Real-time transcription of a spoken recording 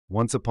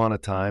Once upon a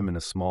time, in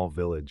a small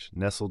village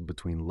nestled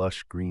between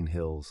lush green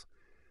hills,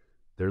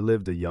 there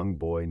lived a young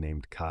boy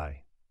named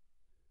Kai.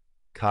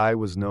 Kai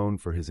was known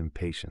for his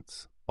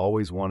impatience,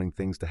 always wanting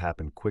things to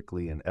happen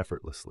quickly and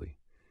effortlessly.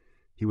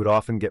 He would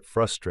often get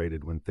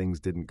frustrated when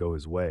things didn't go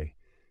his way,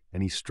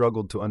 and he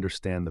struggled to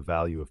understand the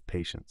value of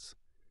patience.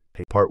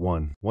 Part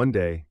 1. One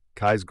day,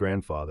 Kai's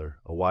grandfather,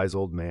 a wise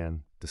old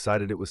man,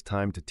 decided it was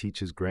time to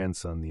teach his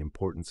grandson the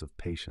importance of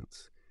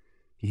patience.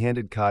 He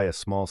handed Kai a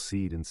small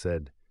seed and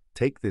said,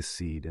 "Take this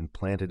seed and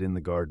plant it in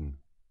the garden.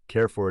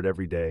 Care for it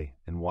every day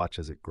and watch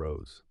as it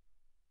grows."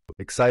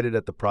 Excited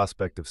at the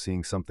prospect of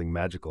seeing something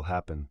magical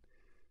happen,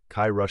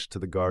 Kai rushed to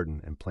the garden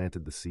and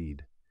planted the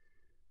seed.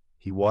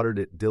 He watered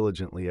it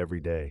diligently every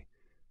day,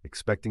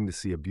 expecting to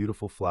see a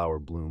beautiful flower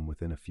bloom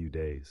within a few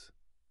days.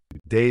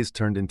 Days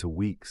turned into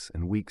weeks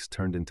and weeks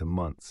turned into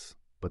months,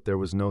 but there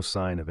was no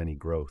sign of any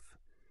growth.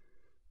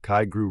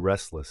 Kai grew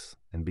restless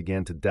and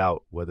began to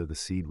doubt whether the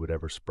seed would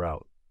ever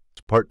sprout.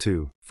 Part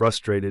 2.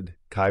 Frustrated,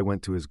 Kai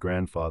went to his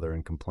grandfather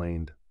and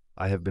complained,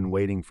 "I have been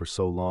waiting for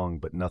so long,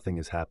 but nothing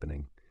is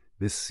happening.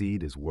 This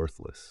seed is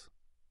worthless."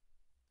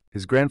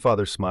 His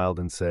grandfather smiled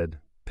and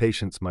said,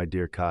 "Patience, my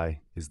dear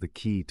Kai, is the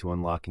key to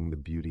unlocking the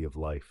beauty of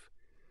life.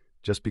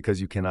 Just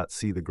because you cannot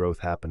see the growth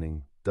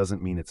happening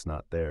doesn't mean it's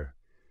not there.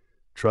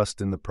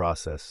 Trust in the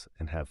process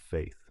and have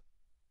faith."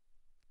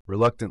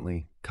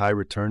 Reluctantly, Kai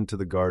returned to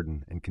the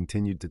garden and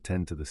continued to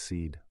tend to the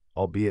seed,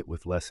 albeit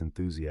with less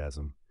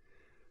enthusiasm.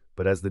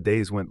 But as the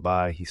days went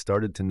by, he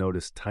started to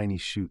notice tiny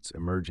shoots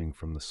emerging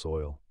from the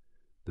soil.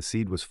 The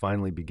seed was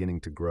finally beginning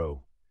to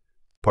grow.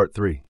 Part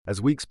 3.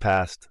 As weeks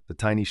passed, the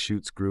tiny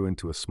shoots grew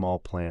into a small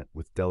plant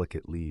with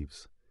delicate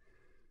leaves.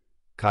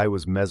 Kai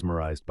was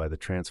mesmerized by the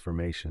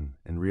transformation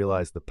and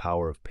realized the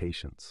power of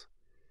patience.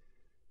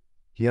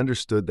 He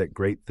understood that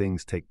great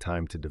things take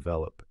time to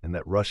develop and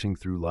that rushing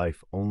through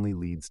life only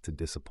leads to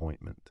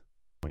disappointment.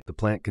 The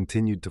plant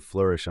continued to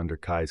flourish under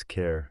Kai's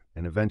care,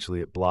 and eventually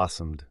it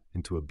blossomed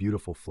into a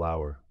beautiful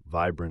flower,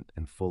 vibrant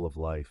and full of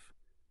life.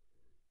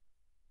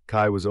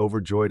 Kai was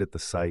overjoyed at the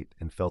sight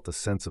and felt a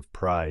sense of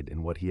pride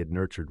in what he had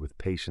nurtured with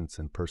patience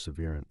and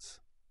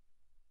perseverance.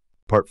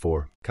 Part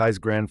 4. Kai's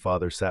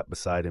grandfather sat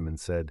beside him and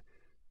said,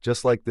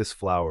 "Just like this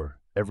flower,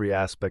 every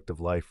aspect of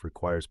life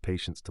requires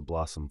patience to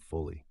blossom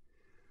fully.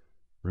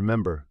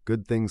 Remember,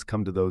 good things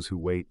come to those who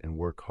wait and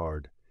work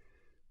hard.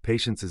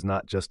 Patience is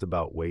not just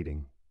about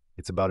waiting.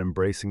 It's about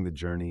embracing the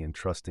journey and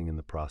trusting in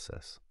the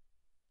process."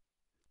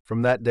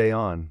 From that day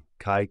on,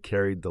 Kai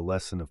carried the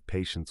lesson of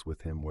patience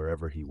with him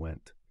wherever he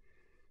went.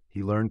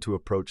 He learned to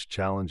approach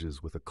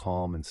challenges with a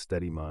calm and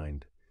steady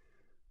mind,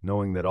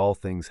 knowing that all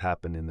things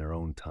happen in their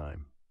own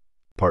time.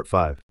 Part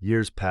 5.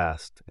 Years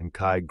passed, and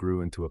Kai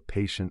grew into a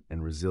patient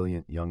and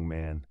resilient young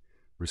man,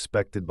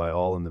 respected by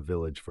all in the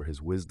village for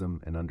his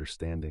wisdom and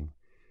understanding.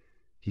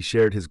 He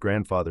shared his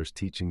grandfather's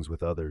teachings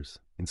with others,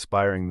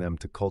 inspiring them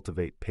to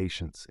cultivate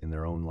patience in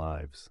their own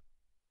lives.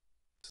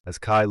 As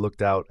Kai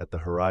looked out at the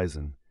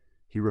horizon,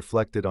 he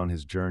reflected on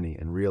his journey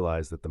and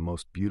realized that the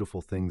most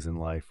beautiful things in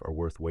life are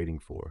worth waiting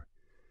for.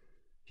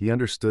 He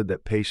understood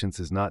that patience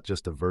is not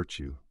just a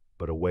virtue,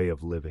 but a way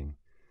of living,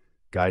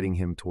 guiding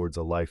him towards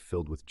a life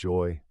filled with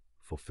joy,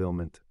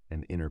 fulfillment,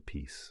 and inner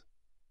peace.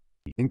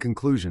 In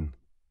conclusion,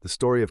 the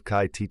story of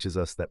Kai teaches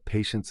us that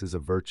patience is a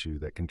virtue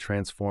that can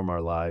transform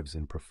our lives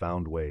in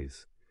profound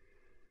ways.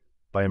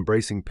 By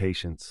embracing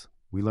patience,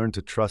 we learn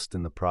to trust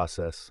in the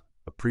process,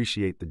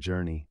 appreciate the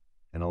journey,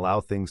 and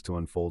allow things to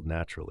unfold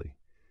naturally.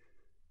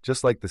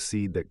 Just like the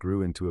seed that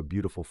grew into a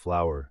beautiful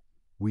flower,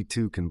 we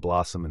too can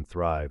blossom and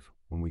thrive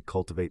when we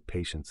cultivate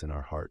patience in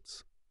our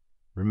hearts.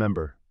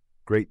 Remember,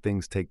 great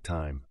things take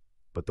time,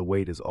 but the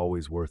wait is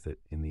always worth it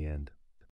in the end.